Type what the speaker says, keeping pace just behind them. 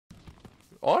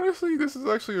honestly, this is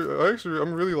actually,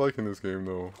 I'm really liking this game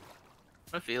though.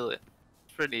 I feel it.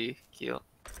 It's pretty cute.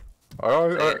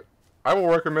 I will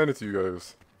recommend it to you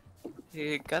guys.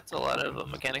 It got a lot of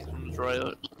mechanics from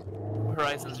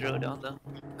Horizon Zero Dawn though.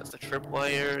 Got the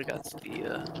tripwire, got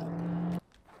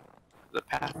the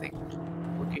pathing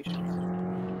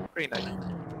locations. Pretty nice.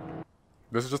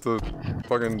 This is just a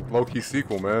fucking low-key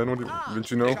sequel, man.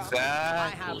 Didn't you know? Exactly. I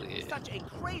have such a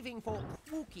craving for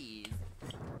cookies.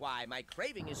 Why, my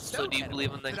craving is so do you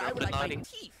believe in the Grumpinati?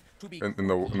 In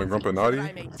the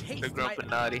Grumpinati? The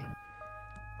Grumpinati.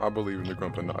 I believe in the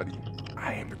Grumpinati.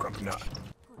 I am the Grumpinati.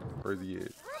 Where's he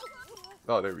at?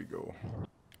 Oh, there we go.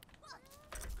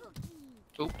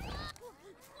 Oop.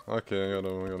 Okay, I gotta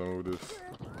move this.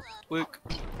 Quick.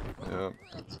 Yeah.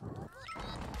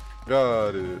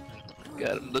 Got it.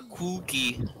 Got him. The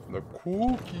cookie. The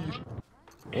cookie.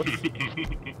 What?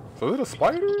 So is it a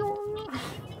spider?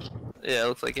 Yeah, it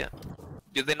looks like it.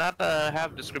 Do they not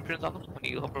have descriptions on them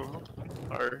when you hover over them?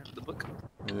 Or the book?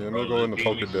 Yeah, I'm gonna go in the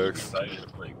Pokedex.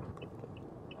 Like,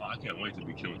 oh, I can't wait to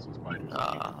be killing some spiders.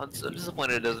 I'm so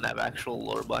disappointed it doesn't have actual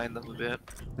lore behind them a bit.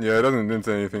 Yeah, it didn't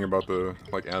say anything about the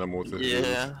animals.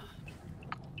 Yeah.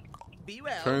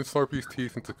 Turn Slurpee's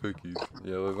teeth into cookies.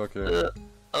 Yeah, okay.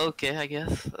 Okay, I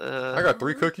guess. I got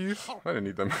 3 cookies. I didn't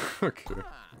need them. Okay.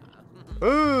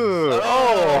 Oh,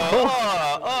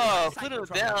 put it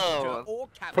down.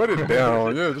 Put it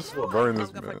down. Yeah, just burn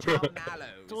this man.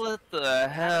 What the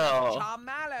hell?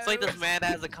 It's like this man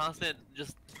has a constant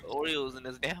just Oreos in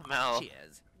his damn mouth.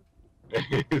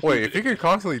 Wait, if you can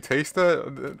constantly taste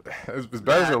that, as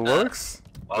bad as it looks?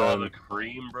 Oh, the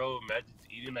cream, bro. Imagine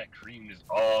eating that cream just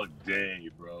all day,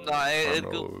 bro.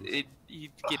 No, you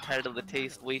get tired of the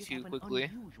taste way too quickly.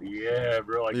 Yeah,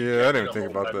 bro. Like, yeah, I didn't think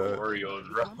about that. Oreos,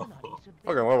 bro.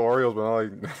 Fucking love Oreos, but not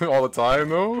like all the time,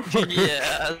 though.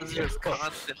 Yeah, it's just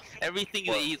constant. Everything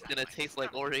you eat is gonna taste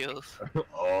like Oreos.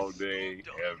 All day,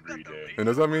 every day. And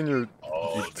does that mean your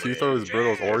teeth are as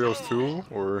brittle as Oreos too,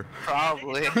 or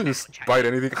probably? Just bite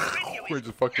anything, or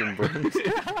just fucking burns?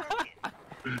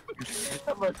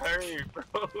 That must hurt,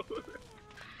 bro.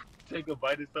 Take a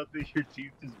bite of something, your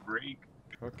teeth just break.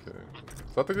 Okay.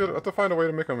 So I have to find a way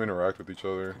to make them interact with each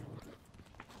other.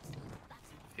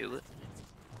 Feel it.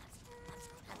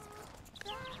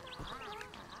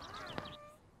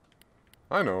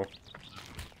 I know.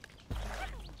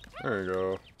 There you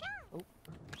go. Oh,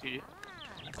 yeah.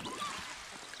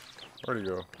 Where'd he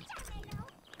go?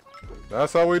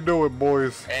 That's how we do it,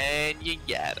 boys. And you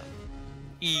got him.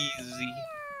 Easy.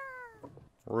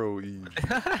 Real easy.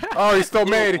 Oh, he's still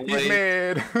mad. He's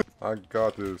mad. I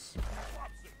got this.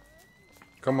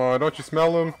 Come on, don't you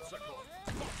smell him?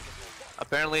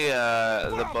 Apparently,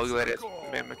 the bug that it's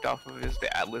mimicked off of is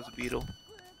the Atlas beetle.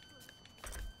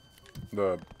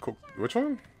 Which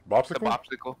one? Bopsicle? The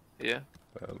Bopsicle, yeah.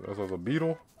 That's a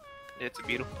beetle? Yeah, it's a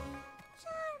beetle.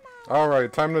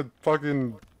 Alright, time to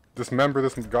fucking dismember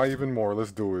this guy even more.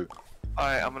 Let's do it.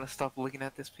 Alright, I'm gonna stop looking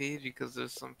at this page because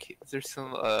there's some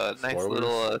nice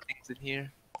little things in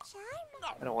here.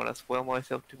 I don't want to spoil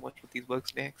myself too much with these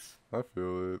Bugsnax. I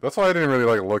feel it. That's why I didn't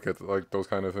really look at those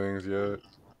kind of things yet.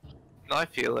 No, I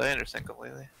feel it. I understand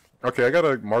completely. Okay, I got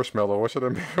a marshmallow. What should I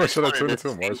turn into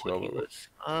a marshmallow?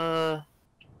 I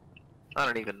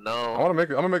don't even know. I'm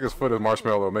gonna make his foot a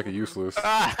marshmallow, make it useless.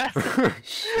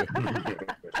 Shit.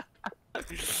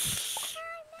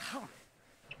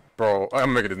 Bro,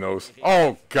 I'm making his nose.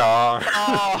 Oh god.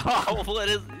 Oh, what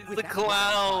is the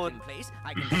clown?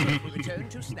 I can return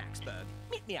to Snacksburg.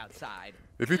 Meet me outside.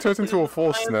 If he turns into a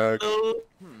full snack.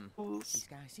 This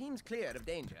guy seems clear of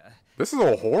danger. This is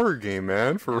a horror game,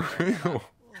 man, for real.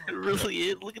 It really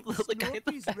is. Look at the guy in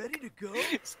the back. Ready to go?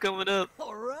 It's coming up.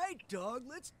 All right, dog.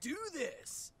 Let's do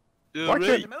this. Why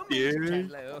can't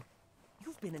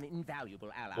You've been an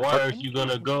invaluable ally. Why are you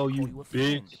gonna go, you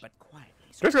bitch?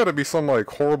 There's gotta be some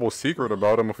horrible secret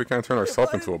about him if we can't turn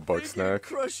ourselves into a Bugsnax.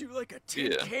 Crush you like a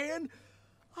tin can.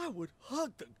 I would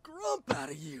hug the grump out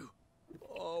of you.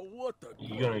 Oh, what the?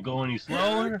 You gonna go any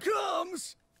slower? Here it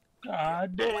comes.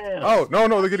 God damn. Oh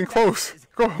no, they're getting close.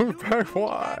 Go back.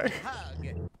 Why?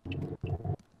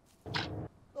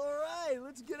 Alright,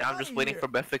 let's get I'm just waiting for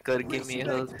Beffica to give me a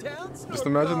hug. Just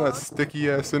imagine that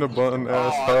sticky ass Cinnabon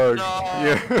ass hug. No.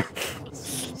 Yeah.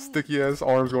 Sticky ass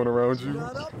arms going around you.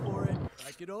 Not up for it.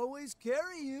 I could always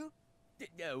carry you.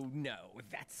 No,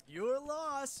 that's Your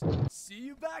loss. See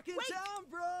you back in town,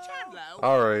 bro.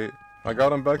 Alright. I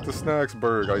got him back to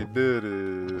Snacksburg. I did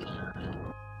it.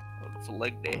 It's a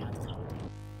leg day.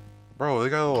 Bro, they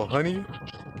got a little honey.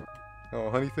 A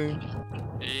little honey thing.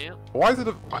 Yeah. Why is it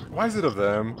of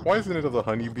them? Why isn't it of the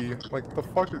honeybee? Like the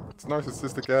fuck, it's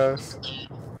narcissistic ass.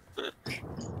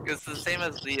 It's the same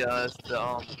as I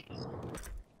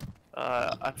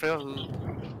forgot who.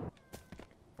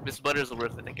 Miss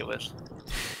Buttersworth, I think it was.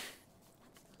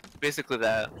 Basically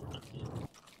that.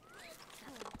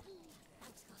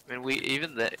 I mean,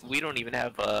 we don't even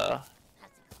have or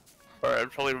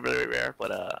it's probably very rare,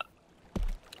 but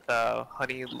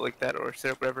honey like that or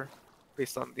syrup, whatever,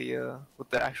 based on the with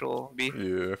the actual bee.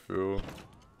 Yeah, I feel.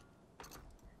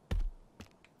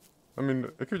 I mean,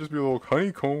 it could just be a little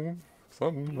honeycomb,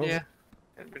 something. No? Yeah,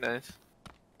 that'd be nice.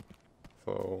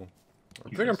 So, I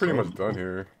think I'm pretty much done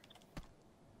here.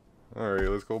 Alright,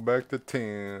 let's go back to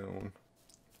town.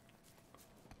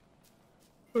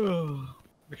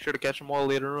 Make sure to catch them all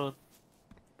later on.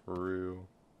 For real.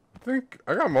 I think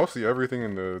I got mostly everything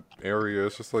in the area.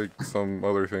 It's just like some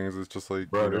other things. It's just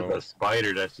like, bro, you know. there's a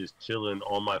spider that's just chilling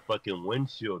on my fucking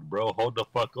windshield, bro. Hold the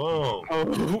fuck on.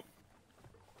 Oh.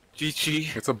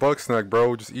 GG. It's a Bugsnax,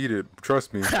 bro. Just eat it.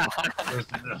 Trust me. Bro,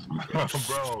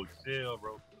 chill,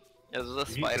 bro. Yeah, there's a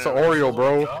spider. It's an Oreo,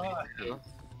 bro.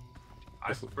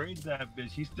 I sprayed that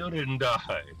bitch. He still didn't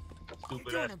die.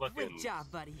 Stupid ass fucking great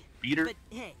job, buddy. beater. But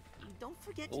hey, don't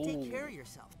forget to take care of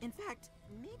yourself. In fact,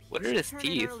 maybe what you are should his turn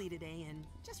teeth? in early today and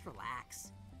just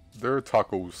relax. They're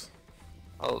tacos.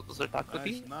 Oh, those are taco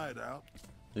teeth? night out.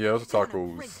 Yeah, those are You're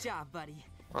doing a Great tacos. job, buddy.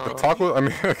 The taco, I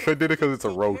mean, I did it because it's a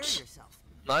Take care of roach. yourself.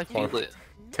 No, I feel it.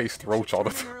 Taste roach all the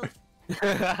time.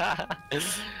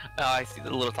 Oh, I see the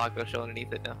little taco show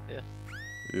underneath it now. Yeah.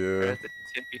 Yeah.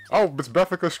 Oh, it's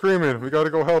Beffica screaming. We gotta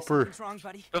go help her. Something's wrong,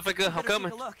 buddy. Beffica, I'm Better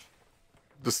coming. take a look.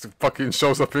 Just fucking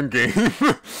shows up in game.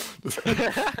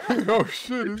 Oh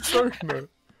shit, it's dark now.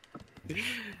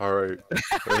 Alright.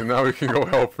 And now we can go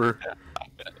help her.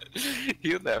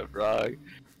 You that frog.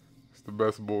 It's the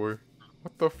best boy.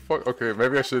 What the fuck? Okay,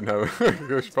 maybe I shouldn't have. I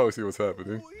should probably see what's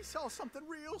happening. We saw something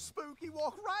real spooky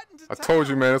walk right into I told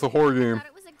you, man, it's a horror I game. thought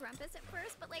it was a Grumpus at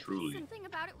first, but like Truly. something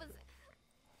about it was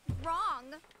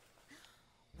wrong.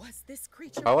 Was this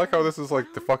creature? I like how this is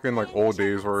like the fucking like old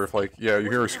days where if like, yeah, you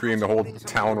hear her scream, the whole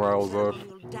town riles up.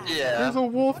 Yeah. There's a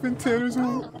wolf in town, there's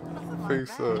a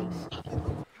face kind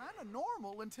of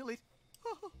normal until it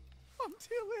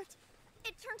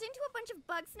It turned into a bunch of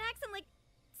Bugsnax and like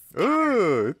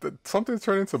ugh, something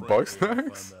turned into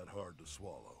Bugsnax? that hard to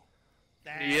swallow.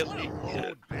 Yep. Find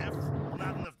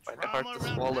it hard to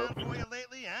swallow.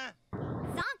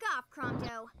 zonk off,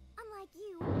 Cromdo. Unlike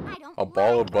you, I don't A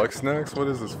ball of like Bugsnax? What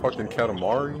is this, fucking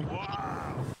Katamari?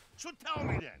 So tell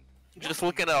me then. Just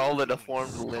looking at all the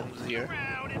deformed limbs here.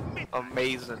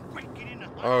 Amazing.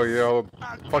 Oh yeah, all the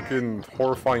fucking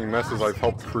horrifying messes I've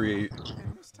helped create.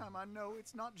 This time I know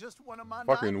it's not just one of my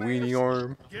Fucking weenie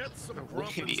arm. Get some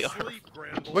Weenie arm. sleep,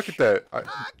 Gramble. Look at that.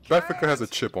 Beffica has a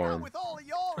chip arm. With all of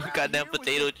y'all around Goddamn here with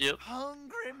potato your chip.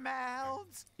 Hungry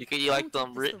mouths. You can eat like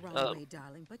Don't them take this the wrong way,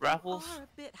 darling, but you raffles. are a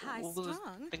bit What was this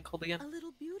high-strung. thing called again? A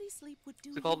little beauty sleep would do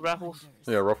Is it called you raffles? wonders.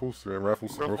 Yeah, Ruffles. Yeah,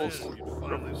 Raffles. Ruffles. Ruffles. You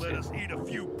finally let us eat a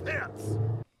few pets.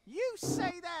 You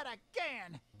say that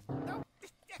again.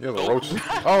 Yeah, the roach.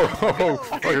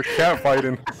 Oh, like a cat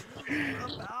fighting.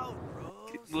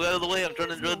 Move out of the way, I'm trying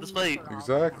to enjoy this fight.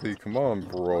 Exactly. Come on,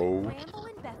 bro. Bramble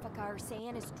and Beffica are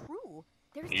saying is true.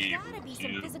 There's gotta be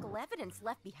some physical evidence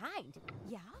left behind.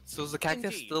 Yeah? So is the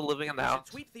cactus Indeed. still living in the We should house?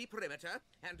 sweep the perimeter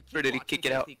and keep Or did he watch kick it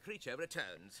until out? The creature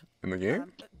returns. In the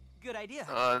game? Good idea.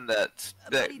 And that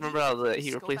remember how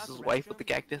he replaced his wife with the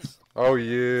cactus? Oh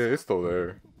yeah, it's still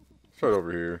there. It's right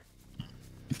over here.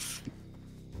 It's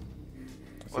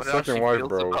Well, the now she second wife, feels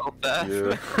bro. about that.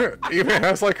 Yeah. Even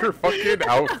has like her fucking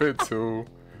outfit too.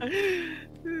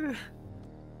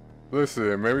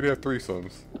 Listen, maybe they have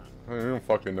threesomes. I don't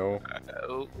fucking know.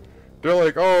 Oh. They're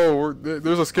like, oh,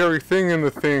 there's a scary thing in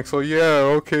the thing, so yeah,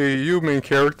 okay, you main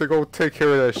character, go take care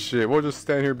of that shit. We'll just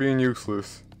stand here being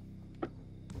useless.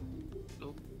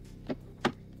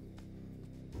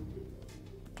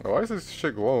 Oh, why is this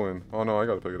shit glowing? Oh no, I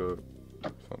gotta pick it up.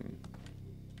 Something.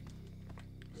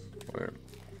 Wait.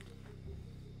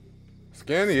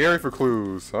 Scan the area for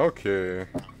clues. Okay.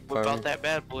 What about that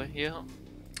bad boy? Yeah.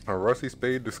 A rusty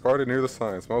spade discarded near the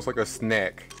sign. Smells like a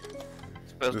snack.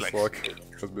 Smells This like lock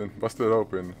has been busted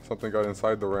open. Something got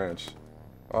inside the ranch.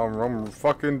 I'm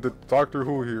fucking the Doctor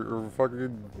Who here, or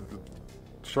fucking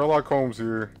Sherlock Holmes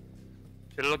here.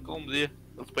 Sherlock Holmes, yeah.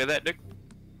 Let's play that, Dick.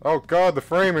 Oh god, the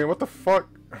framing, what the fuck?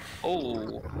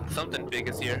 Oh, something big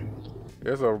is here.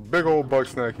 There's a big old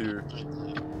Bugsnax here.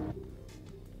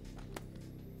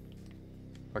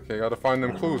 Okay, gotta find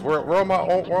them clues. Where are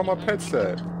my pets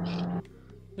at?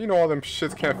 You know all them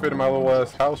shits can't fit in my little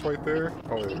ass house right there.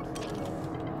 Oh wait.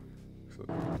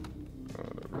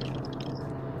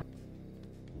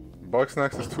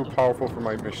 Bugsnax is too powerful for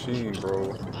my machine,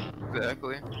 bro.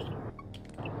 Exactly.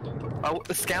 Oh,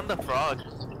 scam the frog.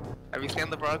 Have you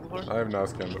scanned the frog before? I have not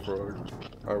scanned the frog.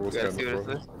 I will scan the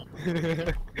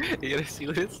frog. You gotta see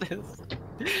what it says.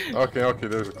 Okay,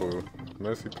 there's a clue.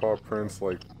 Messy paw prints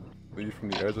like lead from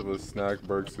the edge of a snack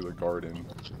burst to the garden.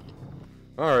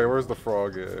 Alright, where's the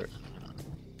frog at?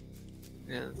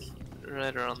 Yeah, it's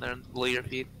right around there, below your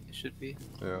feet. It should be.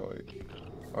 Yeah, like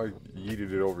I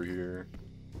yeeted it over here.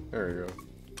 There you go.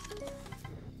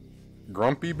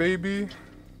 Grumpy baby?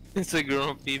 It's a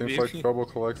grumpy baby. Seems like Trouble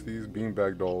collects these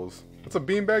beanbag dolls. It's a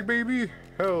beanbag baby?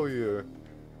 Hell yeah.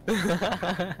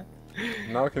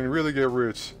 Now I can really get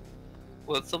rich.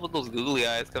 What's up with those googly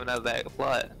eyes coming out of that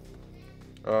plot?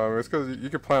 It's cause you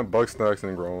can plant Bugsnax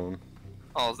and grow them.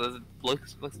 Oh, so that's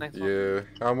Bugsnax? Yeah,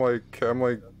 I'm like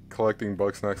collecting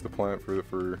Bugsnax to plant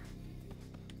for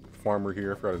farmer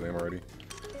here. I forgot his name already.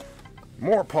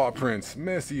 More paw prints,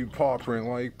 messy paw print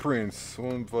like Prince.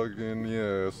 One fucking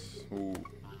yes. Ooh.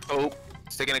 Oh,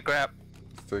 it's taking a crap.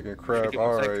 It's taking a crap.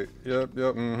 All right. Yep.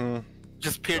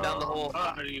 Just peer down the hole.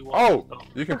 Oh,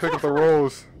 you can pick up the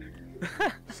rolls.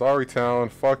 Sorry, town.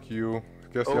 Fuck you.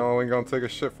 Guess y'all ain't gonna take a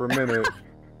shit for a minute.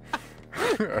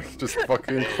 I just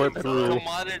fucking clipped through.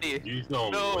 Commodity. You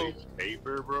don't waste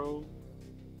paper, bro.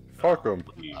 Fuck them.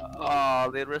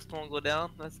 The wrist won't go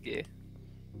down. That's gay.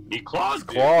 He clogged.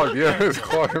 It's clogged. Yeah, it's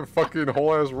clogged. Fucking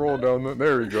whole ass roll down.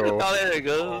 There we go. Oh, there it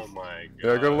goes. Oh my god.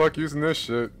 Yeah, good luck using this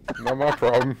shit. Not my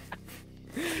problem.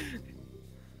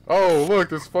 Oh, look,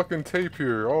 there's fucking tape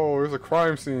here. Oh, there's a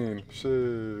crime scene.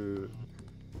 Shit.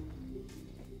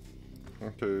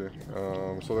 Okay,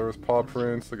 so there was paw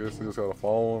prints. I guess you just gotta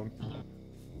follow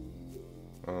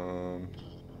them.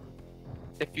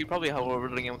 If you probably hover over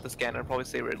again with the scanner, probably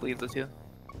say where it leads us to.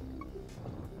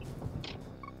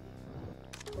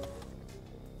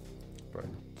 But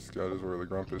this guy is where the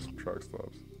Grumpus track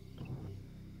stops.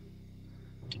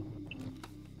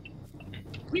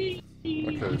 Okay,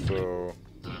 so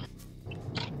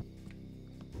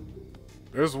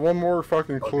there's one more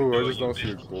fucking clue. I just don't see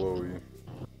it glowy.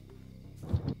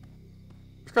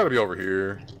 It's gotta be over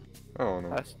here. I don't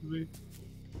know. Has to be.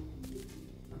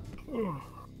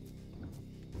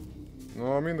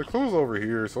 No, I mean the clue's over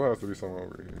here, so it has to be somewhere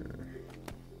over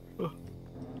here.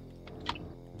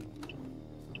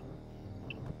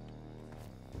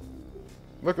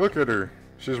 Look at her.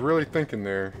 She's really thinking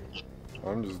there.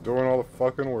 I'm just doing all the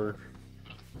fucking work.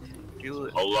 A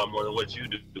whole lot more than what you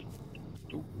do.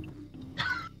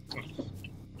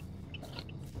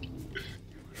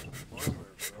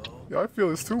 Yeah, I feel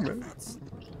this too, man.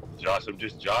 Josh, I'm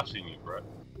just joshing you, bro.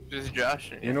 Just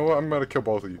joshing. You know what? I'm gonna kill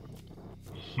both of you.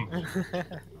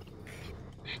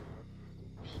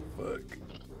 Fuck.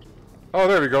 Oh,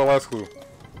 there we go. Last clue.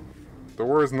 The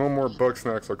words "no more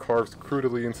Bugsnax" are carved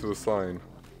crudely into the sign.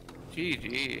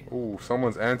 GG. Ooh,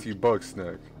 someone's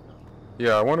anti-Bugsnax.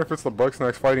 Yeah, I wonder if it's the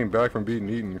Bugsnax fighting back from being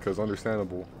eaten, because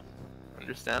understandable.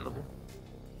 Understandable.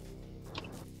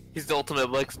 He's the ultimate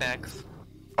Bugsnax.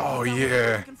 Oh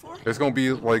yeah. It's gonna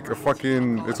be like a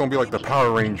fucking, it's gonna be like the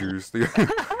Power Rangers. They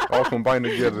all combined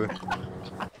together.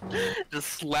 Just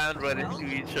slammed right into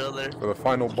each other. For the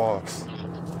final boss.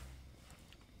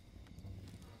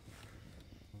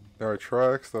 There are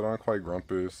tracks that aren't quite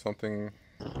Grumpus. Something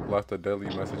left a deadly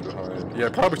message behind. Yeah,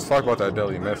 probably should talk about that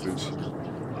deadly message.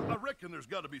 I reckon there's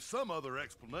got to be some other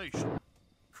explanation.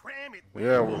 Cram it.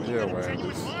 Yeah, well, yeah,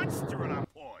 Genuine man. monster in our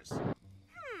paws.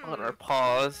 On our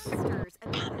paws. Monsters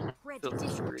and a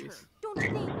prejudicial term, don't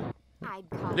you think? I'd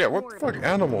call Yeah, it what more the of fuck an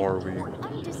animal are we? or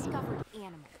undiscovered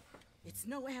animal. It's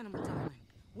no animal, darling.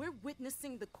 We're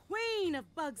witnessing the queen of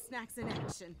Bugsnax in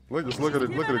action. Just look at it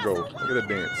go. Look at it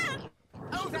dance.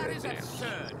 Oh, that is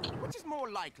absurd. Which is more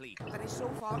likely, that a so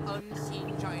far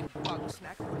unseen giant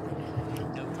Bugsnax would leave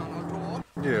a note on our door?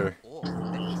 Yeah. Or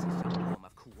that this is some form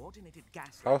of coordinated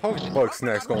gas. How's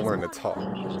Bugsnax gonna learn to talk?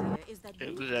 Is that we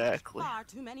watch Exactly. far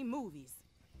too many movies.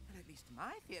 But at least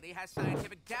my theory has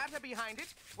scientific data behind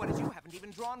it, whereas you haven't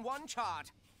even drawn one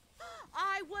chart.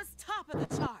 I was top of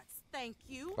the charts, thank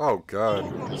you. Oh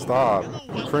god. Stop.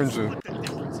 I'm cringing. What the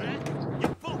difference, eh?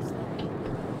 You both.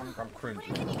 I'm But cringing.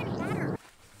 it doesn't even matter.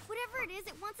 Whatever it is,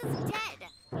 it wants us dead.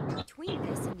 Between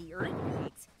this and the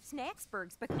earthquakes,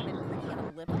 Snacksburg's becoming pretty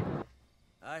unlivable.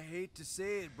 I hate to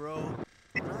say it, bro,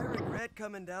 but I regret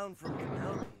coming down from the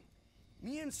mountain.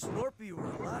 Me and Snorpy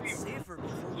were a lot safer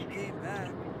before we came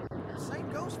back. Same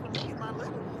goes for me and my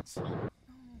little ones.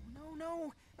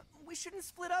 No. We shouldn't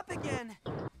split up again.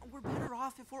 We're better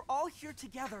off if we're all here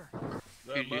together.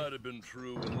 That might have been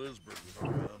true when Lisbeth was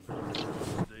around.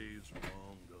 Those days are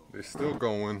long gone. They're still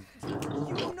going.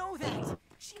 You don't know that.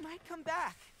 She might come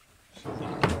back.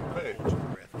 Hey.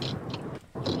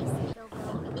 They'll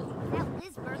go without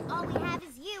Lisburg, all we have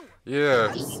is you. Yeah,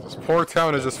 this poor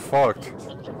town is just fucked.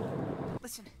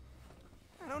 Listen,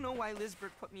 I don't know why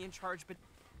Lisbeth put me in charge, but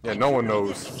Yeah, no one you know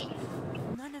knows. this.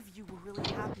 None of you were really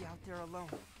happy out there alone.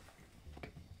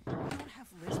 We don't have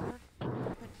Lisbeth,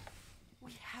 but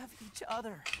we have each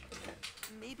other.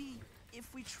 Maybe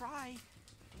if we try,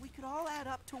 we could all add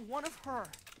up to one of her.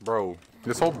 Bro,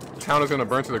 this whole town is gonna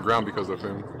burn to the ground because of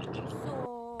him.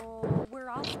 So we're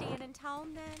all staying in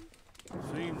town then?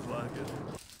 Seems like it.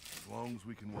 As long as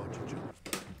we can watch each other's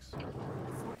backs.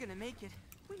 If we're gonna make it,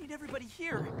 we need everybody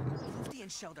here. Lufty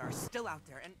and Shelda are still out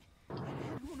there, and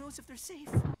who knows if they're safe.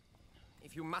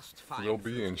 If you must find They'll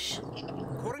be in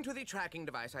according to the tracking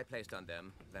device I placed on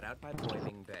them, they're out by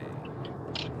Boiling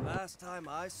Bay. Last time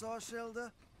I saw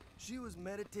Shelda, she was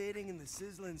meditating in the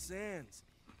sizzling sands.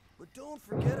 But don't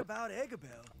forget about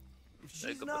Eggabell. If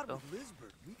she's not with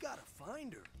Lisbeth, we gotta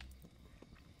find her.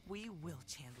 We will,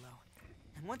 Chandlo.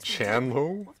 And once we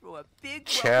Chandlo? we'll throw a big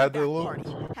Chadlo? welcome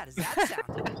back party. How does that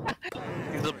sound?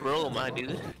 He's a bro, my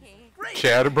dude. Great.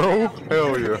 Chad, bro?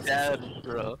 Hell yeah. Chad,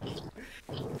 bro.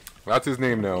 That's his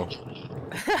name now.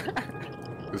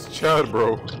 It's Chad,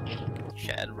 bro.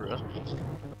 Chad, bro.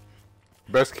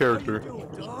 Best character. Doing,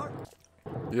 dog?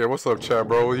 Yeah, what's up, Chad,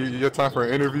 bro? You got time for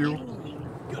an interview?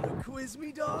 Gonna quiz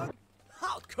me, dog?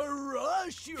 I'll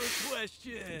crush your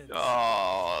question.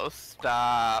 Oh,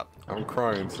 stop. I'm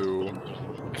crying too.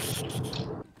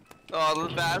 Oh,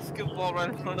 the basketball right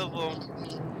in front of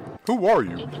him. Who are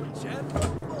you? Chad,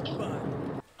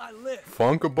 I live.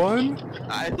 Funkabun?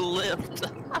 I lift.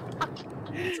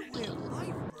 It's a way of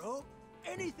life, bro.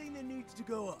 Anything that needs to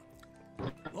go up.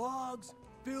 Logs,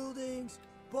 buildings,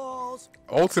 balls.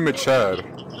 Ultimate Chad.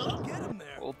 I'll get 'em there.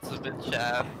 Ultimate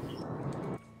Chad.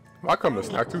 I come to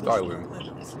Snacktooth Island.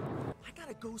 I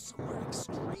gotta go somewhere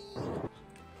extreme.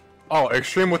 Oh,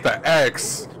 extreme with the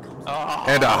X Oh,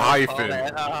 and a hyphen.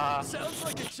 Sounds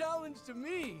like a challenge to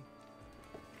me.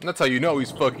 That's how you know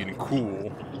he's fucking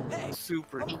cool. Hey,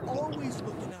 Super I'm always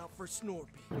looking out for Snorpy.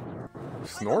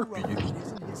 Snorpy? I know roughing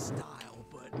isn't his style,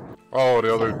 but Oh,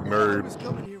 the other I nerd. was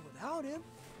coming here without him.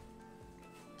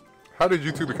 How did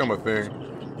you two become a thing?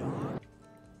 Dog,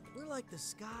 we're like the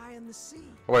sky and the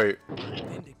sea. Wait,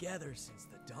 Been together since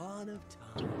the dawn of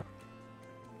time.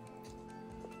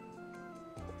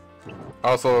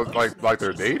 also like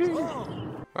they're dating?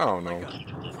 Strong, I don't know.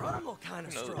 like a primal kind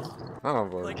of strong. I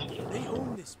don't know. Like they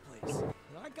own this place, and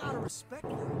I gotta respect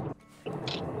them.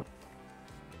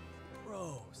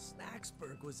 Bro,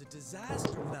 Snacksburg was a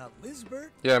disaster without Lisbeth.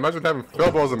 Yeah, imagine having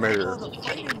Felbo as a mayor. All the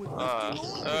fighting with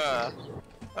lifting over.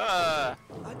 I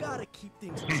gotta keep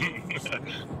things chill for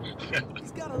Snorpy.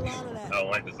 He's got a lot of that I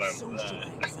don't like the sound of social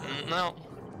that. anxiety. No.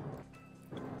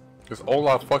 Just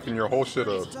Olaf fucking your whole shit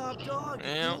up. He's top dog, you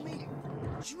Yeah. feel me?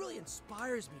 She really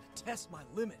inspires me to test my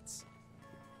limits.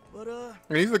 But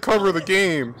And he's the cover of the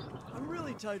game. I'm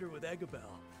really tighter with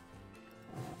Eggabell.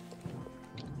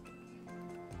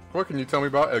 What can you tell me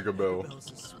about Eggabell?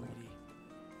 Eggabell's a sweetie.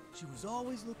 She was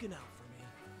always looking out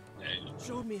for me.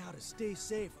 Showed me how to stay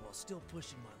safe while still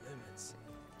pushing my limits.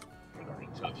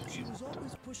 She was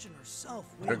always pushing herself.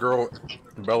 The girl,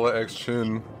 Bella X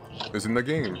Chin, is in the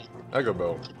game.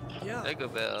 Eggabell. Yeah.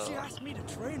 Eggabell. She asked me to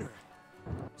train her.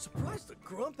 Surprised the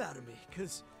grump out of me,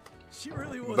 cause she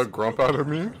really was. The grump out of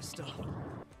me?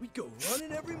 We'd go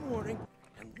running every morning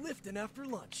and lifting after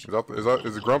lunch.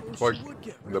 Is Grump like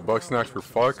the Bugsnax for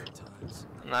fuck?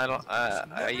 I don't,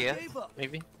 yeah,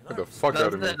 maybe. Get the fuck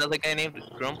out of me. Another guy named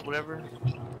Grump, whatever.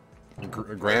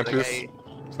 Grampus?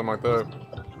 Something like that.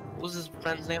 What was his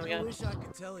friend's name I again? wish I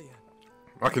could tell you.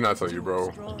 I cannot tell you,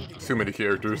 bro. Too many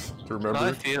characters to I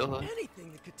remember. feel.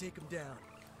 Anything that could take him down.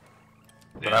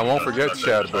 But I won't forget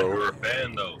Chad, You bro. were a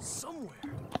fan, though. Somewhere.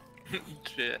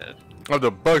 Chad. Oh,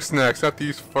 the Bugsnax, not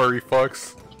these furry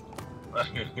fucks.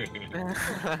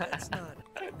 That's not.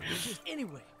 Just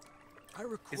anyway. I It's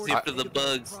recorded here for the Eggabell's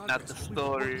bugs, not the progress we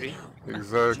story. worked out.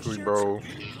 Exactly, She bro.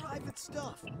 shared some private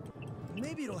stuff.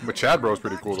 Maybe it'll But help Chad you Bro's go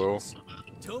pretty back cool, to though. this.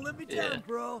 Don't let me Yeah. down,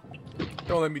 bro.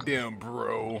 Don't let me down,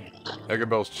 bro.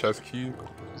 Eggabell's chest key.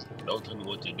 Don't tell me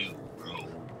what to do, bro.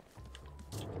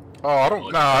 Oh, I don't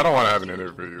want to have an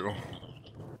interview.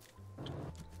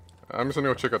 I'm just gonna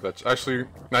go check out that. Actually,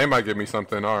 now he might give me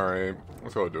something. All right,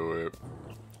 let's go do it.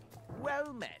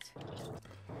 Well met.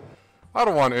 I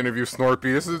don't want to interview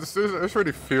Snorpy. This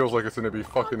already feels like it's gonna be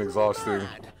fucking exhausting.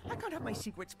 I can't have my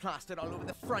secrets plastered all over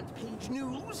the front page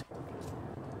news.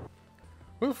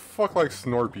 Who the fuck like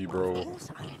Snorpy, Of bro? course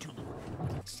I do.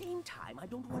 But at the same time, I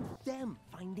don't want them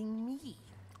finding me.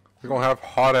 You're gonna have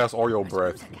hot ass Oreo I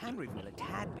breath. suppose I can reveal a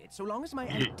tad bit, so long as my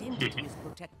identity is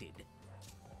protected.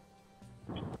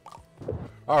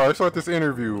 All right, let's start this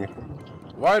interview.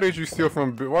 Why did you steal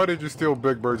from? Why did you steal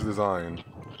Big Bird's design?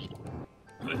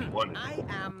 I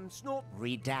am Snort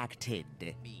redacted.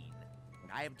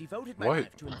 I have devoted my What?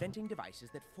 life to inventing devices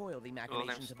that foil the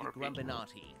machinations of the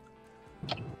Grumpinati.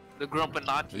 The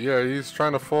Grumpinati. Yeah, he's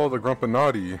trying to follow the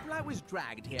Grumpinati. Well, I was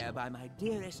dragged here by my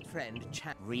dearest friend,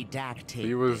 redacted.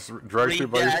 He was dragged here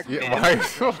by his... Yeah, why?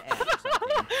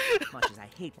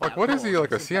 Like, what is he,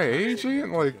 like a CIA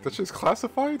agent? Like, that's just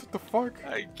classified? What the fuck?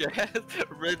 I guess.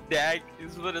 Redact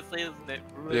is what it says, isn't it?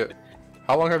 Yeah.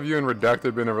 How long have you and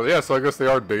Redacted been in? Yeah, so I guess they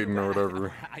are dating or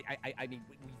whatever. I mean,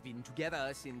 we've been together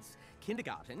since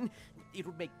kindergarten. It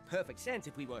would make perfect sense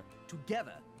if we were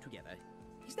together.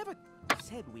 He's never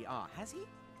said we are, has he?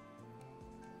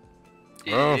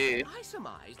 Oh. Yeah. I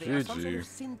surmise they are some sort of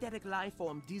synthetic life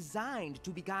form designed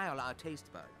to beguile our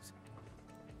taste buds.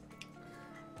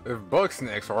 If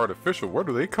Bugsnax are artificial, where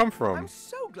do they come from? I'm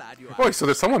so glad you Wait, so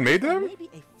did someone made them? Maybe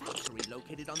a factory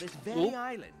located on this very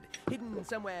island, hidden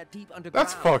somewhere deep underground.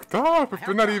 That's fucked up. If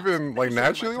they're not even like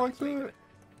naturally like that.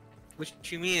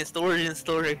 What you mean? It's the origin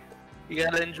story. You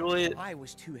gotta enjoy it. I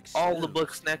was too excited. All the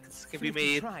Bugsnax can be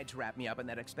made. Tried to wrap me up in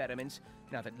their experiments.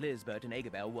 Now that Lisbeth and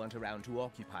Agabel weren't around to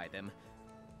occupy them,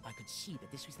 I could see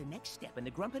that this was the next step in the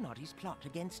Grumpinati's plot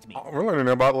against me. Oh, we're learning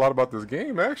a lot about this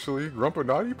game, actually.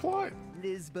 Grumpinati plot.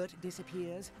 Lisbeth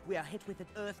disappears. We are hit with an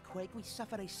earthquake. We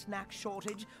suffer a snack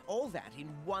shortage. All that in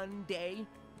one day.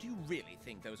 Do you really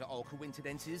think those are all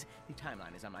coincidences? The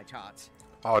timeline is on my charts.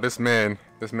 Oh, this man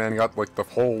got like the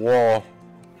whole wall.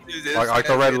 Dude, like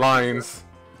the red lines.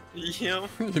 Yeah.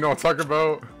 You know what I'm talking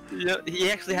about? Yeah,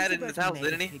 he actually had it in his house,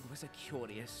 didn't he? Pig was a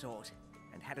curious sort.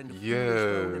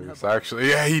 Yes, actually,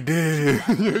 yeah, he did.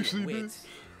 He actually did.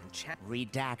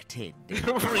 Redacted.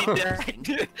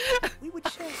 Redacted. We would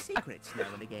share secrets now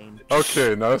and again.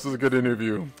 Okay, now this is a good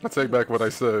interview. I take back what I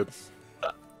said.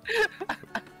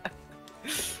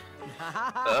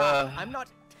 I'm not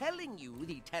telling you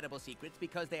the terrible secrets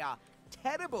because they are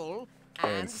terrible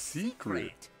and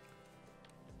secret.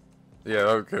 Yeah,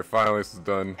 okay, finally this is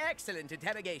done. Excellent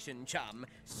interrogation, chum.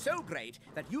 So great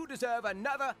that you deserve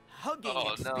another hugging.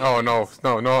 Oh, no,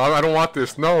 I don't want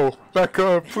this. No, back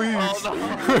up, please.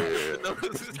 Oh, no. No,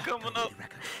 this is coming up.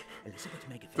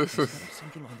 This is...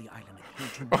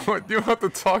 Oh, you don't have to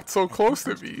talk so close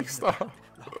to me. Stop.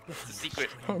 It's a secret.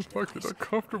 I'm fucking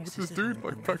uncomfortable with this dude.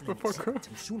 Like, back the fuck up.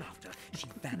 Soon after, she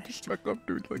vanished. Back up,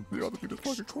 dude. Like, the other dude is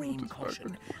fucking close. Just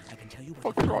back up. I can tell you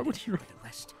what the fuck is wrong with you? The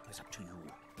rest is up to you.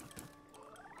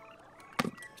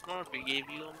 Snorpy gave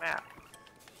you a map.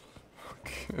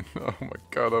 Okay, oh my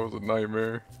god, that was a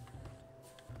nightmare.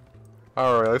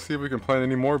 Alright, let's see if we can plan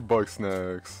any more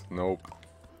Bugsnax. Nope.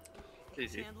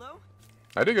 Easy.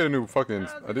 I did get a new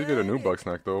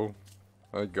Bugsnax though.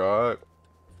 I got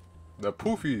the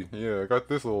Poofy. Yeah, I got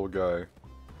this little guy.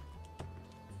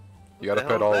 You gotta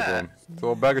pet all of them. It's a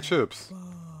little bag of chips.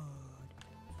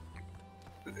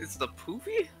 It's the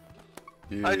Poofy?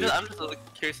 Yeah. I'm just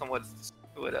curious on what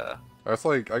That's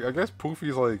like, I guess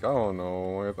Poofy's like, I don't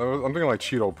know. I'm thinking like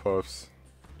Cheeto Puffs.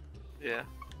 Yeah.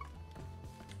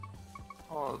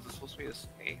 Oh, is this supposed to be a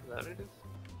snake? Is that what it is?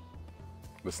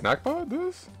 The snack pod?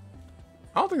 This?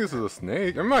 I don't think this is a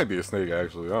snake. It might be a snake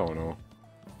actually. I don't know.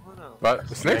 Oh, no. But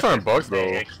the snakes aren't bugs though.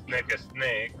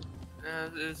 Snake. Yeah,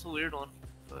 it's a weird one.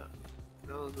 But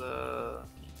it was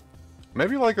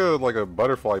Maybe like a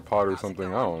butterfly pod or something.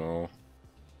 I don't know.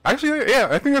 Actually, yeah,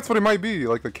 I think that's what it might be.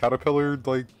 Like the caterpillar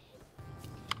like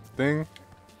thing,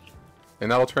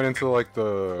 and that'll turn into like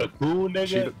the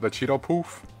Cheeto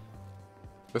Poof.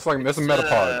 It's like it's a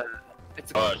Metapod.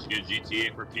 It's get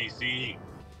GTA for PC.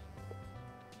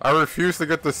 I refuse to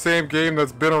get the same game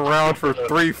that's been around for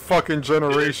 3 fucking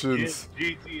generations.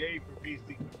 GTA for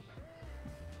PC.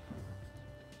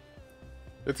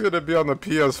 It's gonna be on the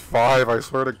PS5, I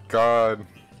swear to God.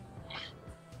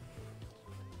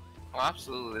 Oh,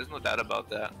 absolutely. There's no doubt about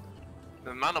that.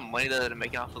 The amount of money that they're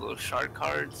making off of those shard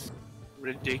cards,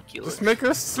 ridiculous. Just make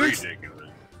us 6.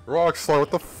 Rockstar,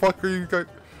 what the fuck are you guys?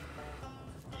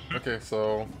 Okay,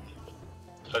 so.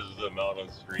 Because of the amount on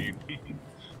stream.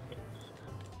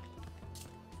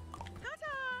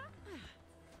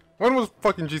 When was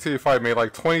fucking GTA 5 made?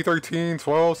 Like 2013,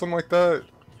 12, something like that?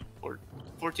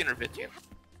 14 or 15.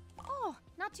 Oh,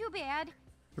 not too bad.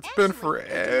 It's been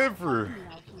forever.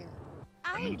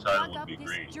 I dug up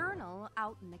this journal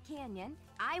out in the canyon.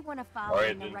 I want to follow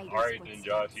in the writer's Alright then,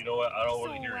 Josh, you know what? I don't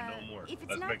want to hear it no more. Let's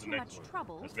make the next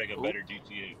one. Let's make a better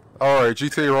GTA. Alright,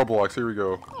 GTA Roblox, here we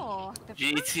go. Oh,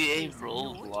 GTA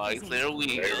Roblox, there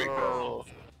we go.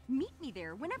 Meet me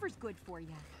there whenever's good for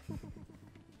you.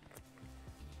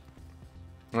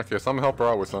 Okay, so I'm gonna help her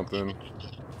out with something.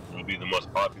 It'll be the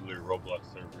most popular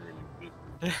Roblox server in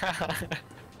existence. I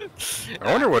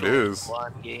wonder what it is.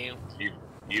 One game.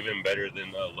 Even better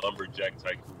than Lumberjack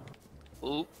Tycoon.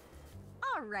 Ooh.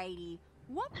 Alrighty.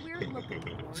 What we're looking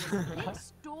for is a big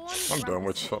stone I'm done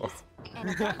with y'all. and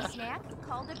a bug snack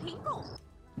called a pinkle.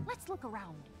 Let's look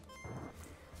around.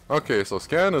 Okay, so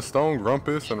scan a stone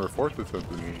grumpus and report the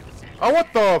timpani. Oh,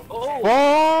 what the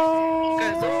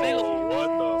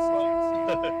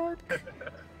fuck?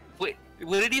 Wait,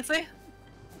 what did he say?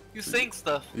 He's saying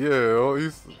stuff. Yeah, well,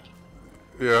 he's...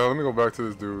 Yeah, let me go back to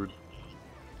this dude.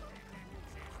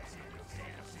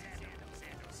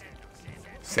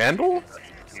 Sandal? I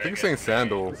think he's saying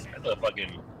sandal. That's a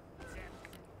fucking...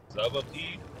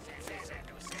 Subapede?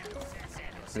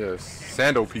 Yes,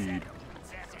 sandalpede.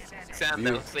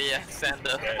 Sando, so yeah,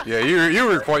 Sando. Yeah,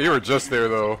 you were just there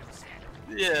though.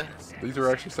 Yeah. These are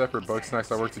actually separate bug snacks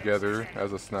that work together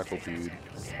as a snackopede.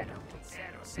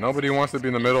 Nobody wants to be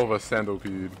in the middle of a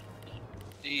sandopede.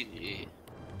 Gee.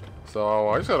 So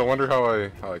I just gotta wonder how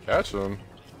I catch them.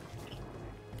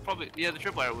 Probably, yeah, the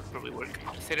tripwire would probably work.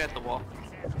 Just hit it at the wall.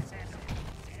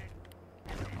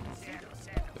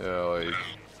 Yeah, like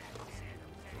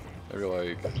maybe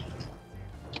like.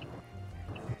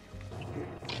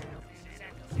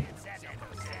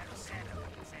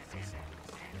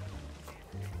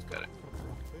 Got it.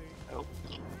 Oh.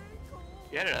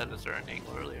 You had it at a certain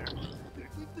angle earlier.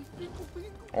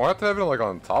 Oh, I have to have it like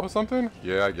on top of something?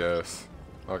 Yeah, I guess.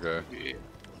 Okay. Yeah.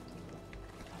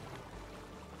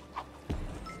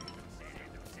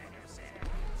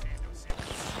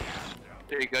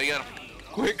 There you go, you got him.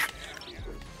 Quick!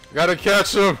 Gotta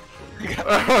catch him!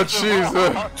 Oh, Jesus!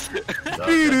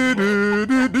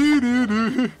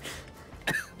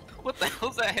 What the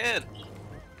hell's that head?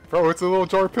 Bro, it's a little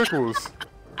jar of pickles.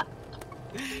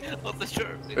 What's the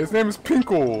shirt? His name is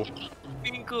Pinkle.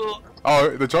 Pinkle. Oh,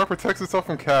 the jar protects itself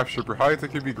from capture, provided it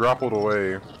can be grappled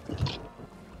away.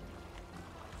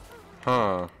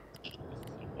 Huh.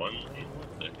 What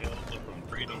the hell? From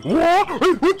freedom. What?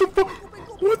 Wait, what the fuck?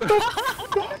 What the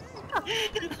fuck?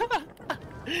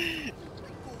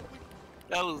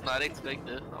 That was not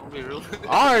expected. I'll be real.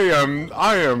 I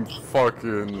am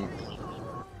fucking...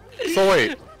 So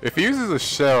wait, if he uses a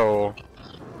shell,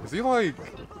 is he like...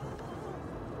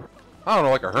 I don't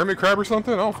know, like a hermit crab or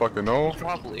something? I don't fucking know.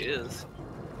 Probably is.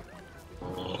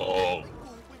 Oh.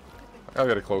 I gotta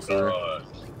get it closer.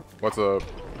 What's up?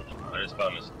 I just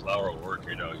found this flower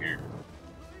orchid out here.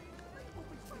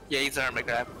 Yeah, he's a hermit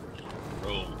crab.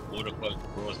 Bro, what the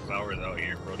fuck grows flowers out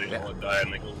here, bro? They all die in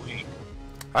like a week.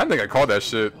 I didn't think I called that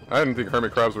shit. I didn't think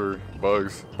hermit crabs were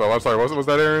bugs. But I'm sorry, was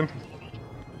that Aaron?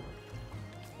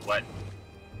 What?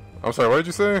 I'm sorry, what did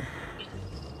you say?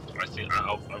 I've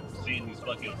seen these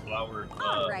fucking flower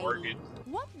orchids.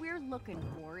 What we're looking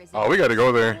for is Oh, we gotta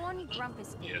go there.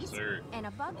 Grumpus Yes, sir. and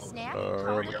a bug snack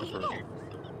called a pinkle.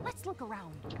 Let's look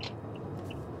around.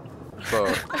 So,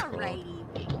 Alrighty.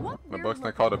 What the we're bug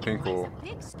snack looking called a for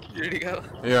is pinkle. Here you go.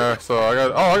 Yeah, so I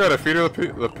gotta feed her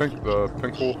the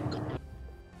pinkle.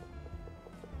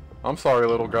 I'm sorry,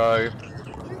 little guy.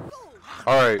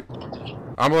 Alright.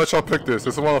 I'm gonna let y'all pick this.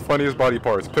 This is one of the funniest body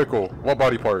parts. Pickle. What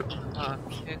body part?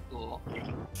 Pickle.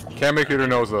 Can't make it or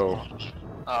nose though.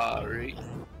 Alright.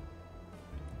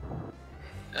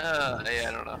 Yeah,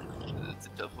 I don't know. It's a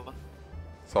tough one.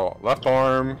 So, left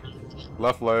arm,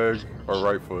 left leg, or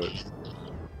right foot?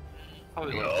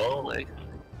 Probably left leg.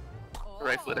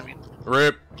 Right foot, I mean.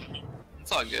 Rip.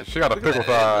 It's all good. She got a pickle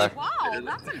thigh. Wow,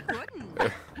 that's a good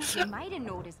one. You might have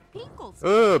noticed pickles.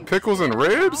 Pickles and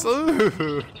ribs?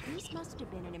 This must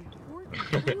have been an important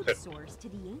food source to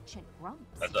the ancient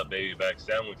grumps. That's a baby back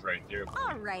sandwich right there.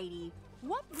 Alrighty,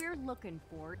 what we're looking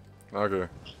for. Okay.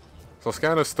 So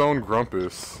scan a stone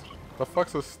grumpus. The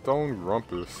fuck's a stone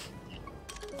grumpus?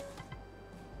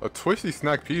 A twisty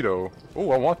snack pedo. Oh,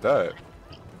 I want that.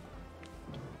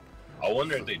 I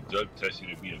wonder if they drug test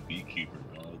you to be a beekeeper,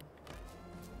 dog.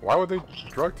 Why would they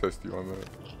drug test you on that?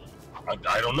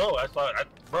 I don't know.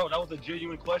 Bro, that was a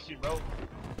genuine question, bro.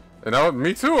 And that was,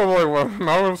 me too. I'm like, well,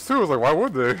 I was too. I was like, why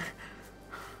would they?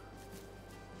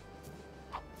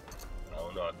 I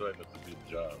don't know. I feel like that's a good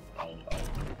job. I'm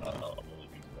gonna look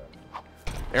into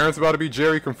that. Aaron's about to be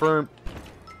Jerry confirmed.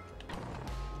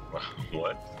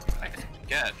 What? I can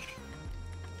catch.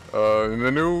 In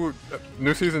the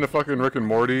new season of fucking Rick and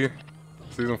Morty,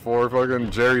 season 4, fucking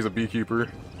Jerry's a beekeeper.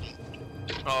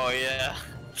 Oh yeah.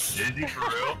 Is he for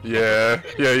real? Yeah,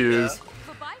 he is.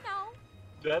 Bye now.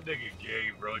 That nigga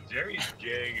gay, bro. Jerry's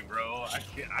gay, bro. I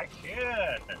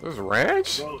can't. This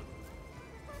ranch? Bro,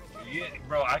 yeah,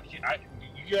 bro. I can't.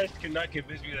 You guys cannot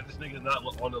convince me that this nigga's not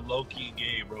on the low key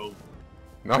gay, bro.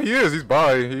 No, he is. He's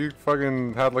bi. He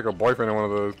fucking had like a boyfriend in one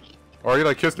of the Or he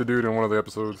like kissed a dude in one of the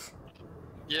episodes.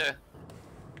 Yeah.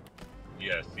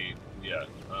 Yeah, see, yeah,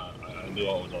 I knew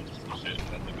I was on some shit.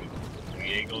 That nigga,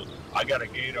 he ain't go. I got a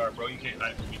gator, bro. You can't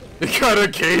hide from me. You got a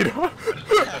gator.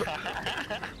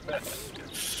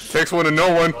 Takes one to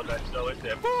know one.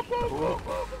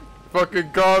 Fucking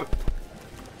god.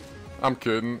 I'm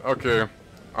kidding. Okay,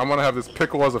 I'm gonna have this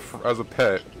pickle as a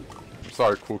pet.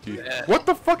 Sorry, Cookie. Yeah. What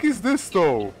the fuck is this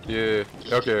though? Yeah.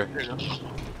 Okay.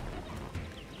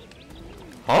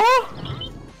 Huh?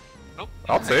 Nope.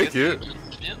 I'll take it.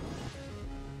 Yep.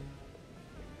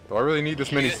 Do I really need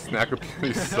this many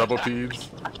subapeds?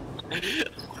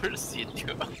 Of course you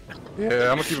do.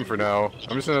 Yeah, I'm gonna keep them for now.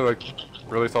 I'm just gonna like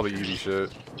release all the easy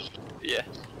shit. Yeah.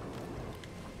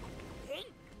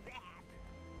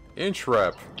 Inch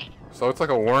wrap. So it's like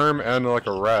a worm and like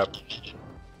a wrap.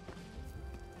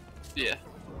 Yeah.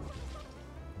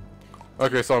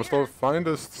 Okay, so I'm still find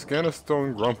a scan a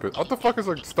stone grumpus. What the fuck is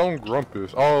like stone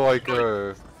grumpus? Oh, like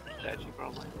Actually,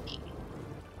 probably.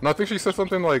 No, I think she said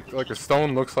something like a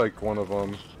stone looks like one of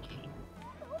them.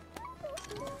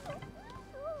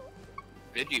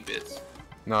 Veggie bits.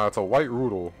 Nah, it's a white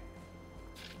roodle.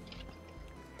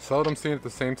 Seldom seen at the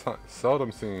same time.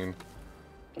 Seldom seen.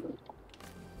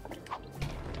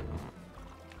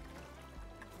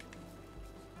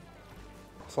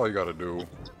 That's all you gotta do.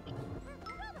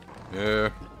 Yeah.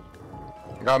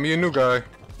 Got me a new guy.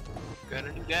 Got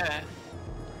a new guy.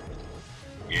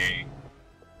 Yay.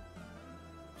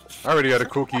 I already had a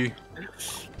cookie.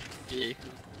 Yeah.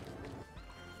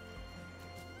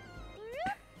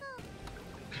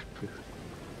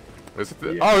 Is it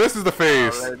oh, this is the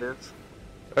face. Oh, there it is.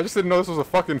 I just didn't know this was a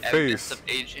fucking Evidence face. of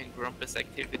ancient Grumpus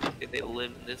activity. Did they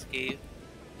live in this cave?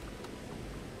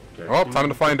 Oh, time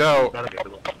to find out.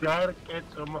 Gotta catch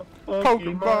some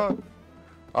Pokemon.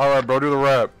 Alright, bro, do the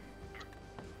rap.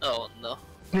 Oh no.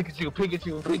 Pikachu,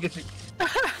 Pikachu, Pikachu.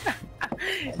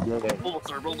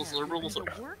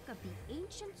 Bulbasaur. The work of the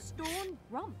ancient stone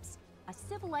grumps, a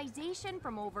civilization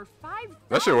from over 5,000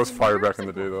 That shit was fire years back in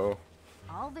the ago. day, though.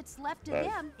 All that's left of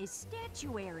them is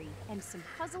statuary and some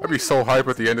puzzling. I'd be so hype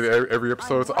at the end of every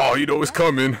episode. It's like, oh, you know it's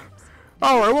coming.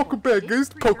 Alright, welcome back, guys.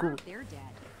 Pokemon. They're dead.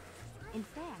 In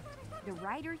fact, the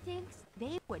writer thinks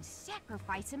they would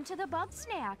sacrifice him to the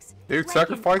Bugsnax. They would like an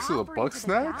sacrifice to the offering to the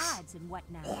Bugsnax? gods and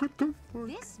whatnot. What the fuck?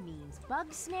 This means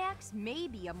Bugsnax may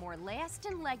be a more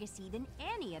lasting legacy than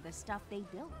any of the stuff they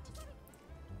built.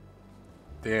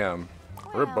 Damn.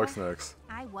 We're Well, Bugsnax.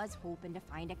 I was hoping to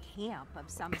find a camp of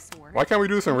some sort. Why can't we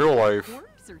do this in real life?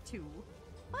 Corpse or two.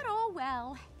 But oh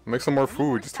well. Make some more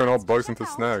food. Just turn all bugs into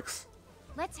snacks.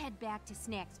 Let's head back to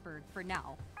Snacksburg for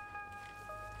now.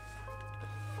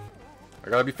 I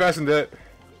gotta be fastened that.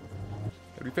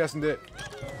 Gotta be fastened that.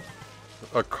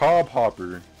 A cob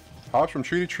hopper. Hops from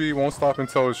tree to tree, won't stop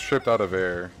until it's stripped out of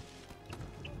air.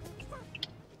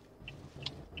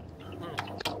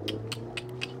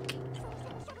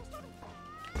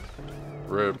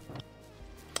 Rip.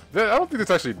 I don't think this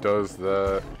actually does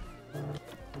that.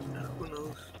 Who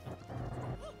knows?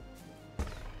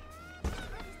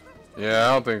 Yeah,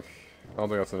 I don't think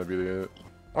that's gonna be it.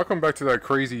 I'll come back to that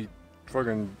crazy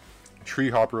fucking tree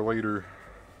hopper later.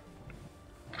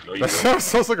 No, you That don't.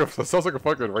 sounds like a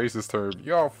fucking racist term.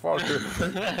 Yo,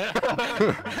 fucking,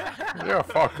 yeah,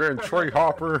 fucking tree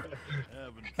hopper.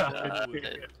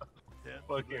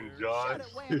 Fucking Josh.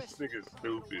 This nigga's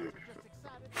stupid.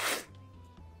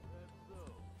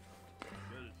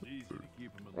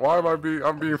 Why am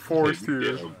I'm being forced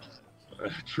here?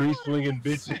 Tree swinging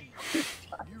bitches.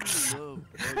 You love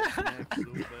Bugsnax so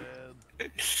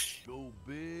bad. Go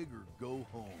big or go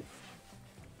home.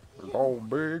 Go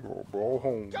big or go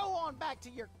home. Go on back to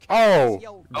your Oh, you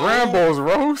old Grambo's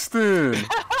roasting.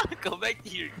 Go back to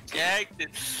your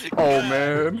cactus. Oh God,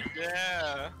 man,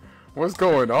 Yeah. what's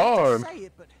going on? Say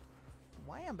it, but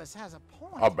Wambus has a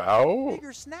point. About?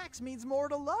 Bigger snacks means more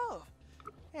to love.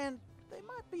 And they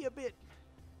might be a bit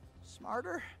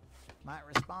smarter. Might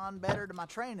respond better to my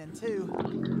training, too.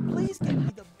 Please give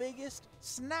me the biggest,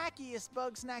 snackiest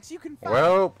Bugsnax you can find.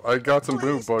 Well, I got some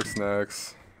blue Please.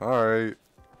 Bugsnax. Alright.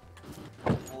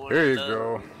 More Here you love.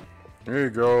 go. Here you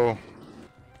go.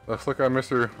 Let's look at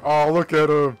Mr. Oh, look at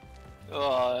him.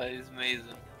 Oh, he's amazing.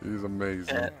 He's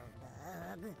amazing. Yeah.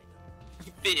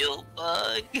 Feel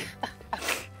bug.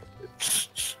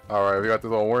 Alright, we got this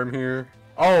little worm here.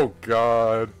 Oh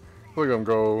god. Look at him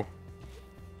go.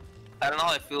 I don't know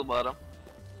how I feel about him.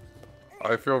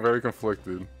 I feel very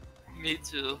conflicted. Me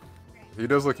too. He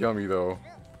does look yummy though.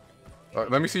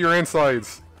 Let me see your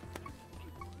insides.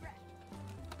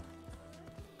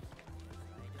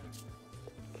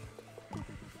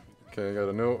 Okay, I got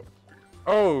a note.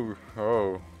 Oh,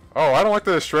 Oh, I don't like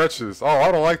that it stretches. Oh,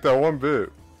 I don't like that one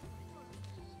bit.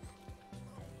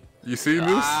 You see this?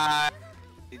 I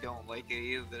don't like it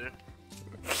either.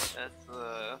 That's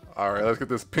Alright, let's get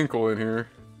this Pinkle in here.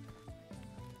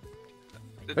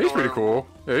 adorable. He's pretty cool.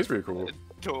 Yeah, he's pretty cool.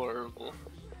 Adorable.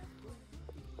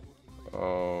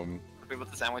 Um, What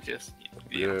about the sandwiches?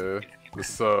 yeah, the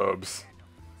subs.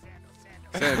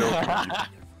 Sando.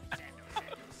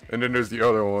 And then there's the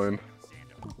other one.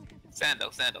 Sando.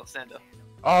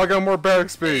 Oh, I got more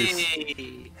backspace.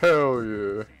 Hey. Hell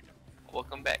yeah.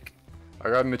 Welcome back. I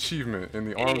got an achievement in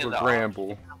the arms of the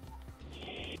Gramble.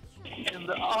 In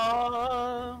the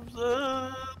arms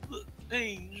of the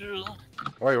angel.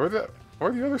 Wait, where'd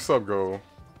the other sub go?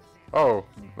 Oh,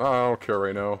 I don't care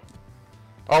right now.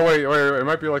 Oh wait, it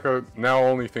might be like a now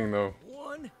only thing though.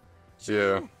 1,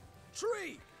 Yeah. 2,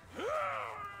 3.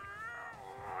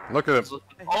 Look at him.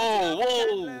 Oh, whoa!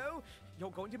 Hello?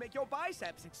 You're going to make your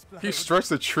biceps explode. He stretched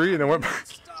the tree and then went back.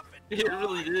 Stop it. It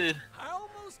really did. I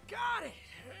almost got it.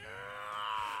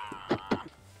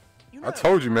 You I know,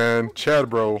 told you, man. Chad,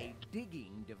 bro. a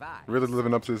digging device. Really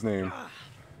living up to his name.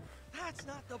 That's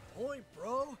not the point,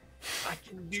 bro. I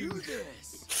can do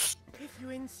this. If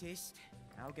you insist,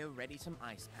 I'll go ready some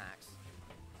ice packs.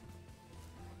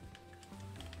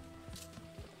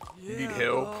 Yeah, Need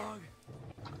help? dog.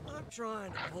 I'm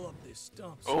trying to pull up this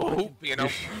stump. Oh, you know.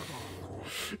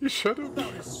 You should have.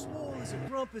 About as swole as a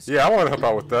grumpus. Yeah, I want to help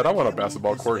out with that. I want a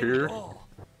basketball court here.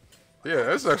 Yeah,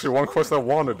 this is actually one quest I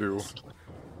want to do.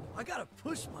 I gotta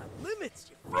push my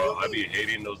limits. You Bro, feel I me? be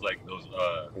hating those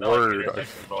not Word. like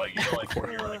intersections, but like, you know, like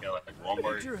when you're like at like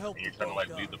Walmart and you're trying to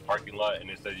like leave the parking lot and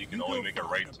it says you can only make a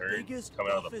right turn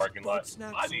coming out of the parking lot.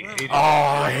 I be hating Oh,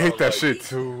 I hate that like, shit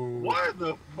too. Why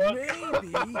the fuck?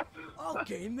 Maybe I'll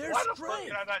gain their Why the fuck strength.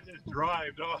 can I not just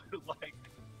drive, dog? Like,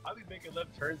 I be making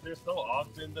left turns there so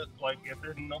often that like if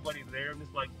there's nobody there, I'm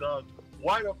just like, dog,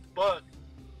 why the fuck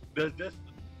does this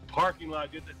parking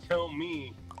lot get to tell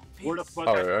me where the fuck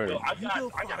Oh, I yeah, can go? You I go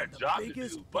got a find the job to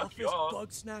biggest, do. Fuck buffest y'all.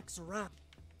 Bugsnax around.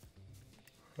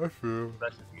 I feel.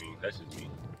 That's just me. That's just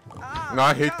me. No,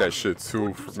 I hate that shit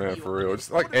too, man, for real. Just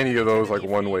like any of those like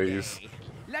one ways.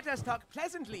 Let us talk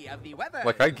pleasantly of the weather.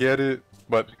 Like I get it,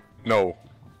 but no.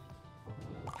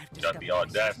 I've Got the discovered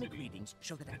audacity seismic readings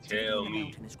show that to activity tell in the me.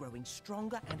 mountain is growing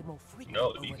stronger and more frequent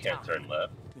No, over you can't time. turn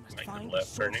left. We must Make the find the left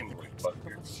source turn of the anyway, quakes fucker.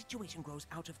 before the situation grows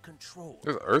out of control.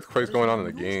 There's earthquakes going on in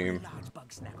the game.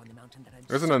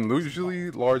 There's an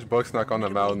unusually large Bugsnax on the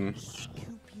mountain.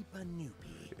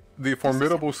 The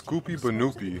formidable Scoopy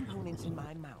Banoopy. Components in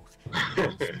my mouth.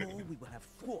 Once more, we will have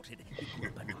thwarted the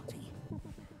Grumpinati.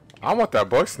 I want that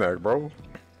Bugsnax, bro.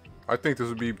 I think this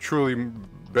would be truly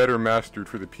better mastered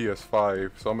for the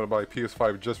PS5, so I'm gonna buy a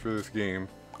PS5 just for this game.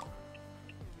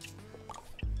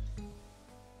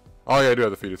 Oh yeah, I do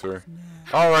have the feed it to her.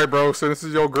 All right, bro. So this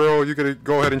is your girl. You gotta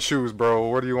go ahead and choose, bro.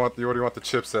 Where do you want the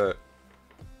chips at?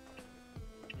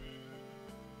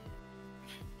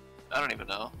 I don't even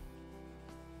know.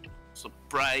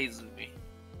 Surprise me.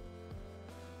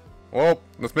 Well,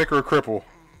 let's make her a cripple.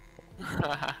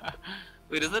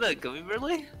 Wait, is that a gummy bear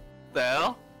lady? The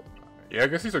hell? Yeah, I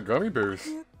guess these are gummy bears.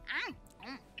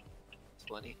 It's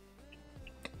funny.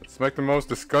 Let's make the most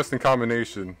disgusting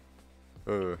combination.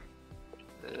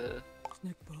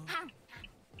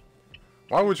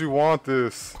 Why would you want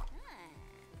this?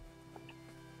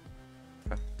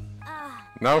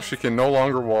 Now she can no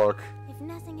longer walk. If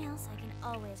nothing else, I can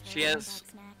always She rely on has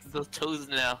Bugsnax. those toes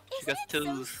now. She Isn't got it so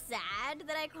toes. sad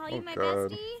that I call you Oh, my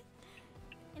God. bestie?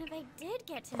 And if I did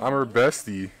get to know I'm her you,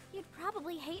 bestie. you'd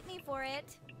probably hate me for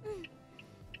it.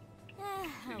 Oh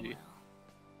well.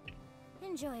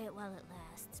 Enjoy it while it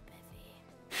lasts,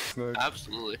 Beffy.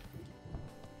 Absolutely.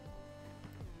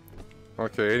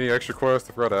 Okay, any extra quests?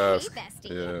 I forgot to ask. Hey,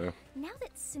 bestie. Yeah. Now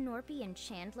that Snorpy and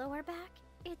Chandlo are back,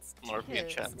 it's Snorpy and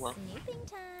toads Chandlo. snooping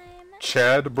time.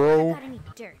 Chad, bro. Got any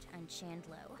dirt on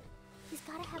Chandlo? He's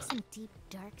gotta have some deep,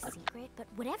 dark secret, but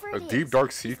whatever A it is, deep,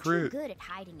 dark he's too secret? good at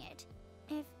hiding it.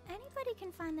 If anybody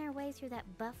can find their way through that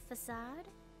buff facade,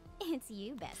 it's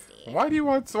you, bestie. Why do you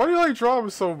like drama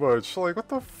so much? Like, what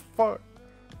the fuck?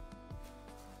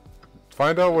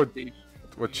 Find out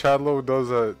what Chadlo does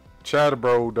at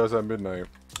Chadbro does at midnight.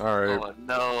 All right. Oh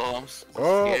no, I'm so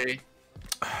Oh. scary.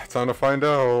 Time to find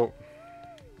out.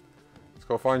 Let's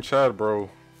go find Chad, bro.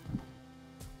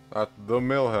 At the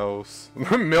mill house.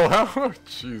 Mill house?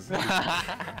 Jesus.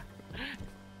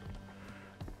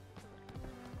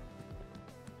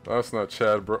 That's not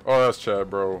Chad, bro. Oh, that's Chad,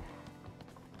 bro.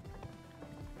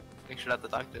 Make sure not to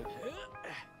talk to him.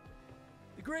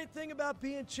 The great thing about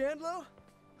being Chandlo,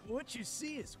 what you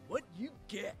see is what you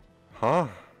get. Huh?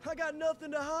 I got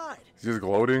nothing to hide. He's just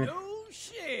gloating. No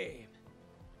shame.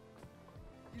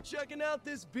 You checking out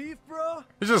this beef, bro?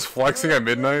 He's just flexing at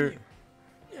midnight.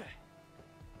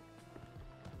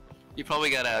 You probably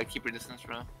gotta keep your distance,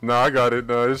 bro. No, I got it.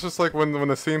 No, it's just like when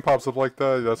the scene pops up like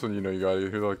that, that's when you know you got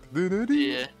it. You're like,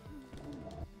 yeah.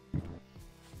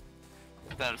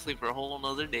 Gotta sleep for a whole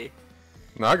another day.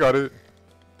 No, I got it.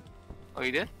 Oh,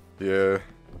 you did? Yeah.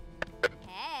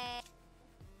 Hey.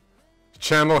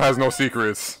 Chandler has no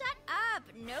secrets. Shut up!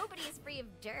 Nobody is free of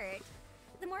dirt.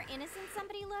 The more innocent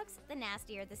somebody looks, the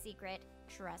nastier the secret.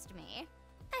 Trust me.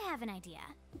 I have an idea.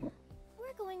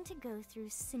 We're going to go through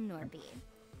Snorby.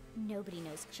 Nobody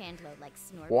knows Chandler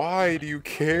likes Snorby. Why do you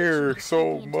care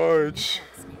so much?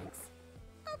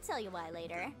 I'll tell you why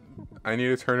later. I need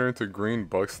to turn her into green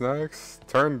Bugsnax?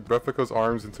 Turn Beffica's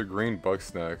arms into green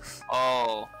Bugsnax.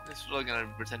 Oh, this is really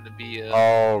gonna pretend to be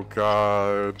Oh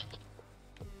god.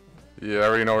 Yeah, I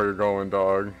already know where you're going,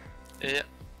 dog. Yeah.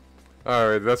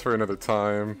 Alright, that's for another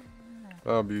time.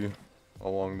 That'll be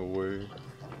along the way.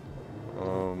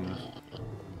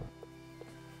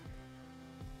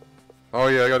 Oh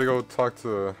yeah, I gotta go talk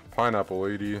to Pineapple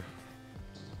Lady.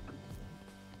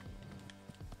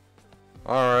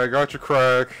 Alright, got your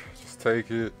crack. Just take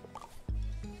it.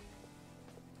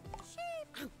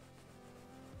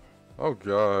 Oh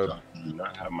god. Do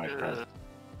not have my phone.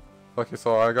 Okay,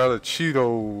 so I got a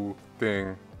Cheeto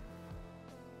thing.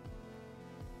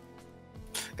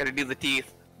 Gotta do the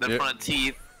teeth. The front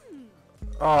teeth.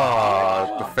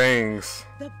 Ah, the fangs.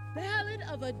 The ballad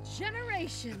of a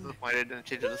generation. Why didn't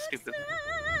change the stupid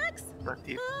front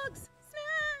teeth?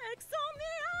 Bugsnax on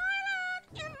the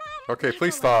island in my Okay,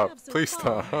 please stop. Please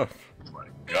stop. Oh my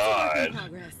god.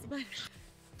 progress,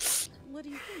 but what do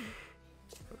you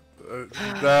think?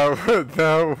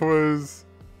 That was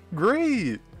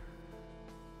great.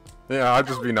 Yeah, I'll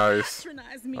just be nice.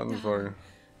 Patronize me, I'm darling. sorry.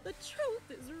 The truth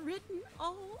is written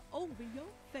all over your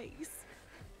face.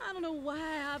 I don't know why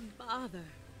I bother.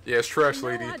 Yeah, it's trash, No,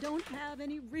 lady. I don't have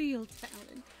any real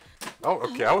talent. Oh,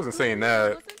 okay, I wasn't saying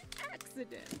that. It was an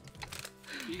accident.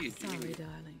 Sorry,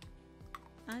 darling.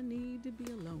 I need to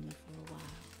be alone for a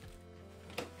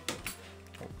while.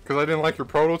 Because I didn't like your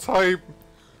prototype?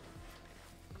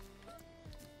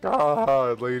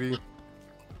 God, lady.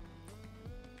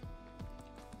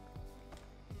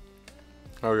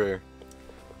 Okay.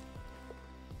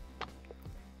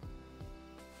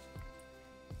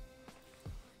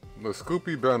 The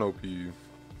Scoopy Banopy.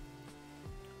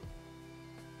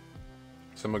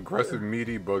 Some aggressive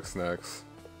meaty Bugsnax.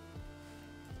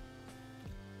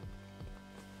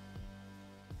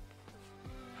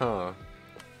 Huh.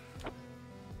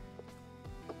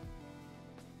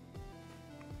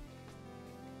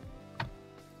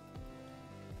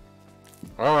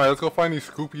 Alright, let's go find these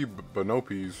Scoopy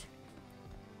Banopies.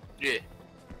 Yeah.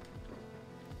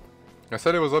 I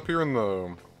said it was up here in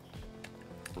the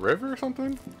river or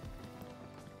something?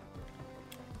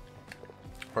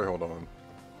 Alright, hold on.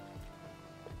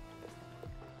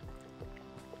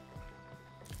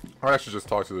 I should just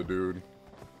talk to the dude.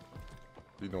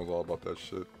 He knows all about that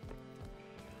shit.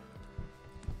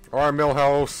 Alright,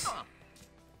 Millhouse.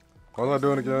 What was I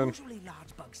doing again?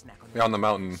 Yeah, on the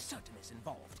mountain.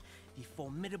 Involved. The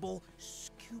formidable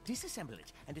scoop. Disassemble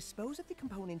it and dispose of the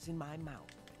components in my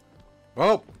mouth.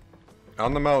 Well,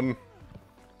 on the mountain.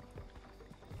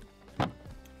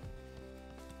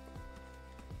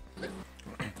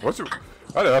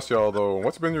 I'd ask y'all though,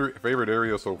 what's been your favorite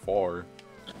area so far?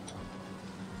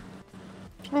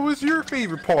 What was your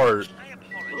favorite part?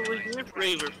 What was your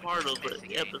favorite part of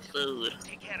the episode?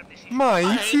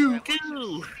 Mine too.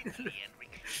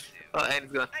 Oh, and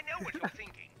go. I know what you're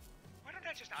thinking. Why don't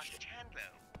I just ask Chandler?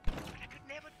 But I could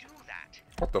never do that.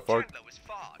 What the fuck? Chandler was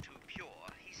far too pure.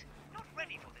 He's not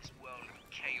ready for this world of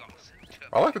chaos and turmoil.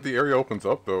 I like that the area opens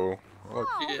up though. I like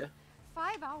Oh, Yeah.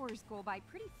 5 hours go by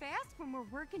pretty fast when we're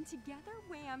working together,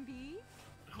 Whamby.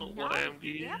 Oh, Now that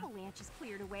the Whamby. avalanche is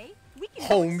cleared away, we can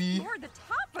Homie. explore the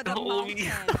top of the Homie.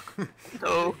 mountain.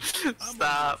 No,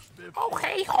 stop.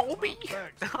 Okay, homie.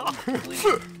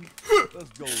 Let's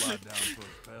go lie down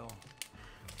first, pal.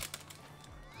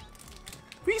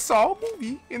 We saw a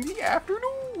movie in the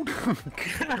afternoon.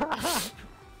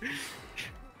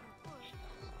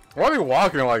 Why are they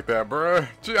walking like that, bruh?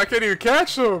 Gee, I can't even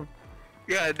catch them.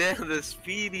 God damn, the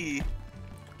speedy.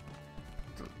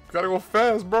 Gotta go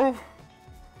fast, bro.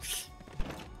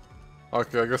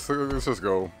 Okay, I guess let's just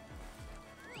go.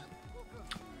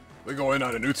 We're going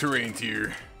on a new terrain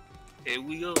tier. Here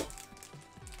we go.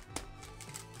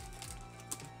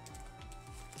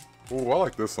 Oh, I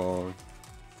like this song.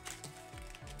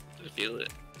 I feel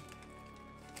it.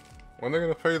 When they're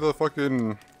gonna play the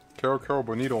fucking Caro Caro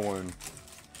Bonito one?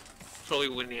 probably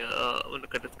when the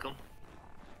credits come.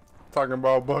 Talking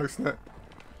about Bugsnax.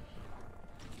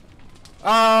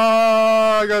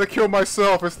 Ah, I gotta kill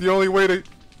myself. It's the only way to.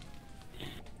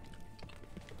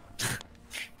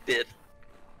 Did.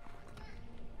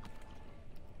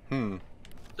 Hmm. Is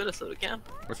that a soda can?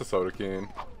 It's a soda can.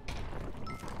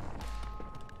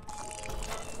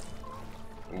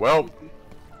 Well,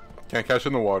 can't catch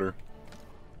in the water.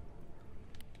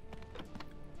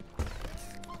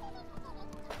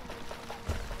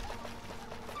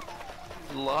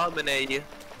 Laminate.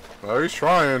 Oh, he's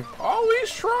trying. Oh,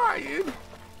 he's trying.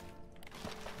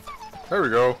 There we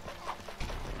go.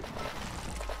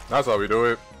 That's how we do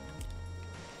it.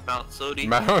 Mount Sodi.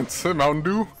 Mountain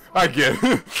Dew? I get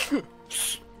it.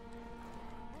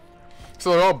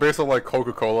 So they're all based on like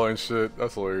Coca-Cola and shit.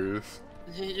 That's hilarious.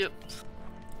 Yep.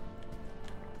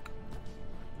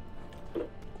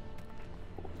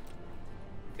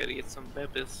 Gotta get some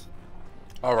peppers.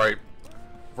 Alright.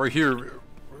 Right here.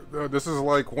 This is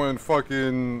like when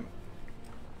fucking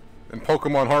in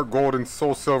Pokemon Heart Gold and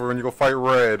Soul Silver and you go fight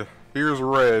Red. Here's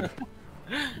Red.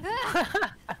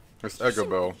 It's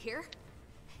Eggabell. Here?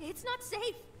 It's not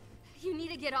safe. You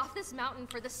need to get off this mountain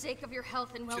for the sake of your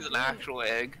health and well-being. She's an actual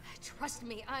egg. Trust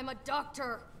me, I'm a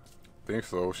doctor. Think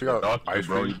so. She got Doctor, ice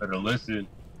bro, cream. you better listen.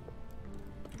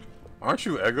 Aren't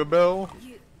you Eggabell?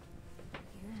 You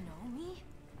know me?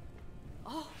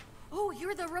 Oh,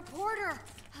 you're the reporter.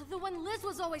 The one Liz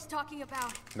was always talking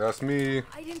about. That's me.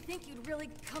 I didn't think you'd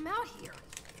really come out here.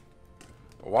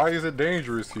 Why is it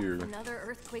dangerous here? Another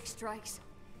earthquake strikes.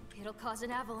 It'll cause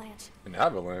an avalanche. An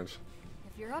avalanche?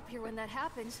 If you're up here when that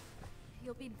happens,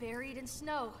 you'll be buried in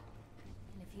snow.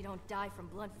 And if you don't die from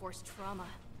blunt force trauma,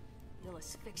 you'll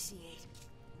asphyxiate.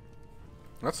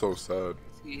 That's so sad.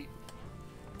 See?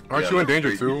 Aren't you in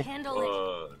danger too? Handle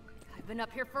it. I've been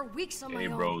up here for weeks on my Hey,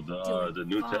 own. bro, the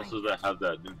new fine. Teslas that have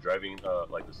that new driving,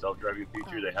 like the self-driving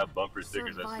feature, they have bumper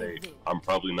stickers that say, surviving. "I'm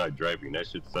probably not driving." That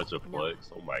shit's such a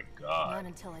flex. Oh my Not god.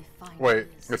 until I find Wait,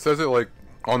 Liz. it says it like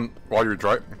on while you're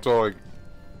driving. So like,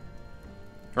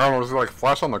 I don't know. Does it like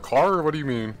flash on the car? Or what do you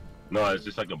mean? No, it's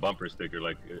just like a bumper sticker,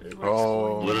 like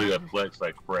Oh. literally a flex,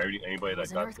 like for anybody that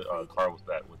There's an got the earthquake. car with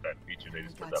that feature, they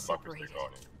just put got that bumper separated. sticker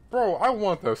on it. Bro, I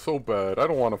want that so bad. I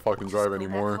don't want to fucking Just drive go back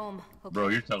anymore. home, okay? Bro,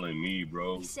 you're telling me,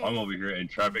 bro. Be safe. I'm over here in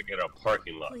traffic in a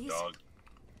parking lot, Please? dog.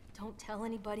 Don't tell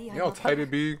anybody. You know how tight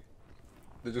it'd be?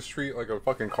 They just treat like a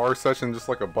fucking car session just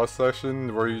like a bus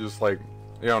session where you just like,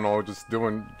 you don't know, just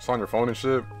on your phone and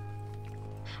shit.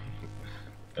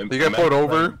 And You get pulled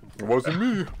imagine, over. It wasn't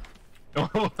me. Like,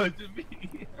 it wasn't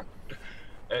me.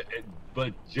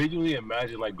 But genuinely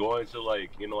imagine like going to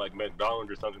like, you know, like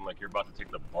McDonald's or something, like you're about to take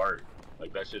the BART.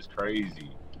 Like that's just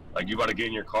crazy. Like you about to get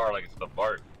in your car like it's the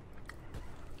BART.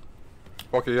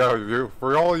 Okay, yeah,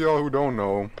 for all y'all who don't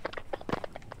know,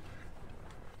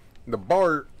 the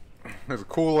BART is a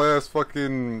cool ass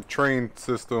fucking train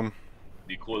system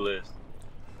The coolest.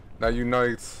 that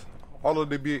unites all of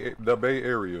the Bay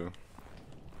Area.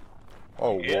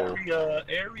 Oh, whoa.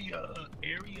 Area.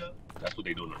 That's what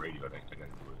they do on the radio. I think I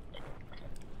gotta do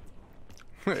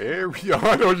it. Area.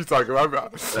 I know what you're talking about.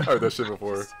 I heard that shit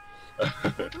before. Liz.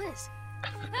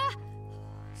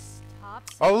 Stop.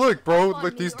 Oh, look, bro. on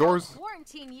Like me these or I'll doors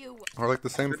quarantine you. are like the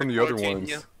same from the other Quarantine ones.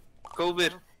 you.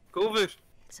 COVID. COVID.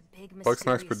 It's a big Bugsnax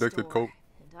mysterious predicted door, cope,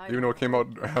 and I even though it came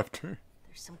out don't know. after.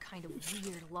 There's some kind of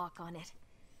weird lock on it.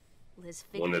 Liz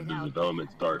When figured did it the out. development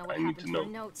I start? don't know I what need to happened know. her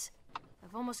notes.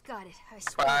 I've almost got it. I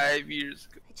swear. 5 years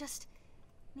ago. I just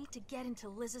need to get into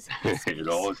Liz's It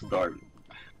all started.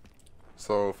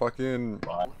 So fucking.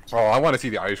 Oh, I want to see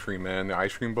the ice cream, man. The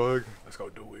ice cream bug. Let's go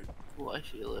do it. Oh, I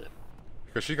feel it.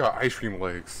 Because she got ice cream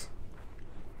legs.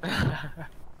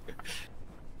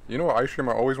 You know what ice cream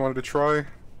I always wanted to try?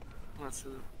 What's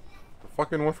it? The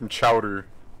fucking one from Chowder.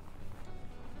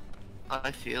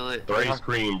 I feel it. Thrice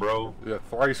cream, bro. Yeah,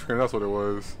 thrice cream, that's what it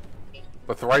was.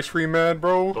 The thrice cream man,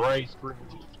 bro. Thrice cream.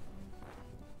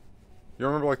 You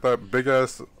remember like that big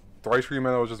ass thrice cream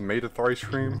man that was just made of thrice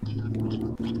cream?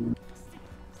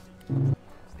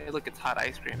 Hey, look, it's hot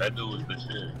ice cream. That dude was the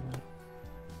shit.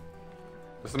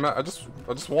 I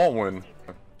just want one.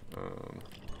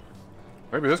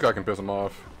 Maybe this guy can piss him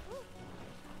off.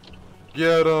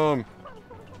 Get him!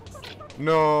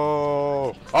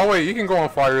 No! Oh wait, you can go on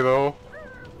fire though.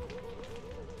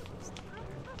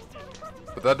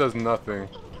 But that does nothing.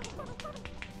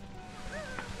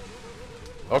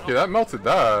 Okay, that melted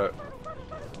that.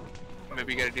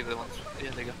 Maybe you gotta do the ones.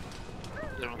 Yeah, there you go.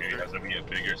 The ones Yeah, it for- has to be a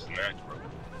bigger snack, bro.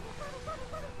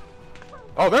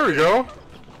 Oh, there we go.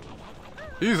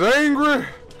 He's angry.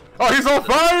 Oh, he's on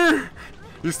fire.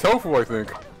 He's tofu, I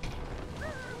think.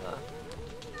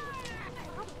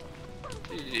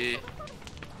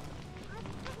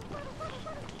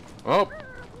 Oh.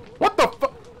 What the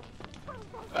fuck?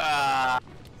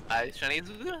 Chinese.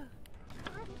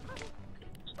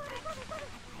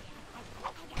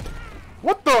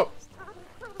 What the?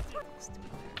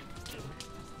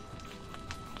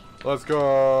 Let's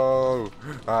go.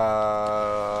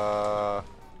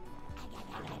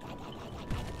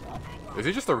 Is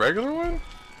he just a regular one?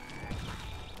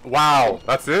 Wow,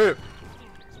 that's it.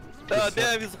 Oh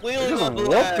damn, he's He wheeling just on the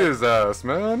whooped his ass,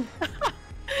 man.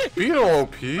 Beetle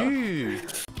OP.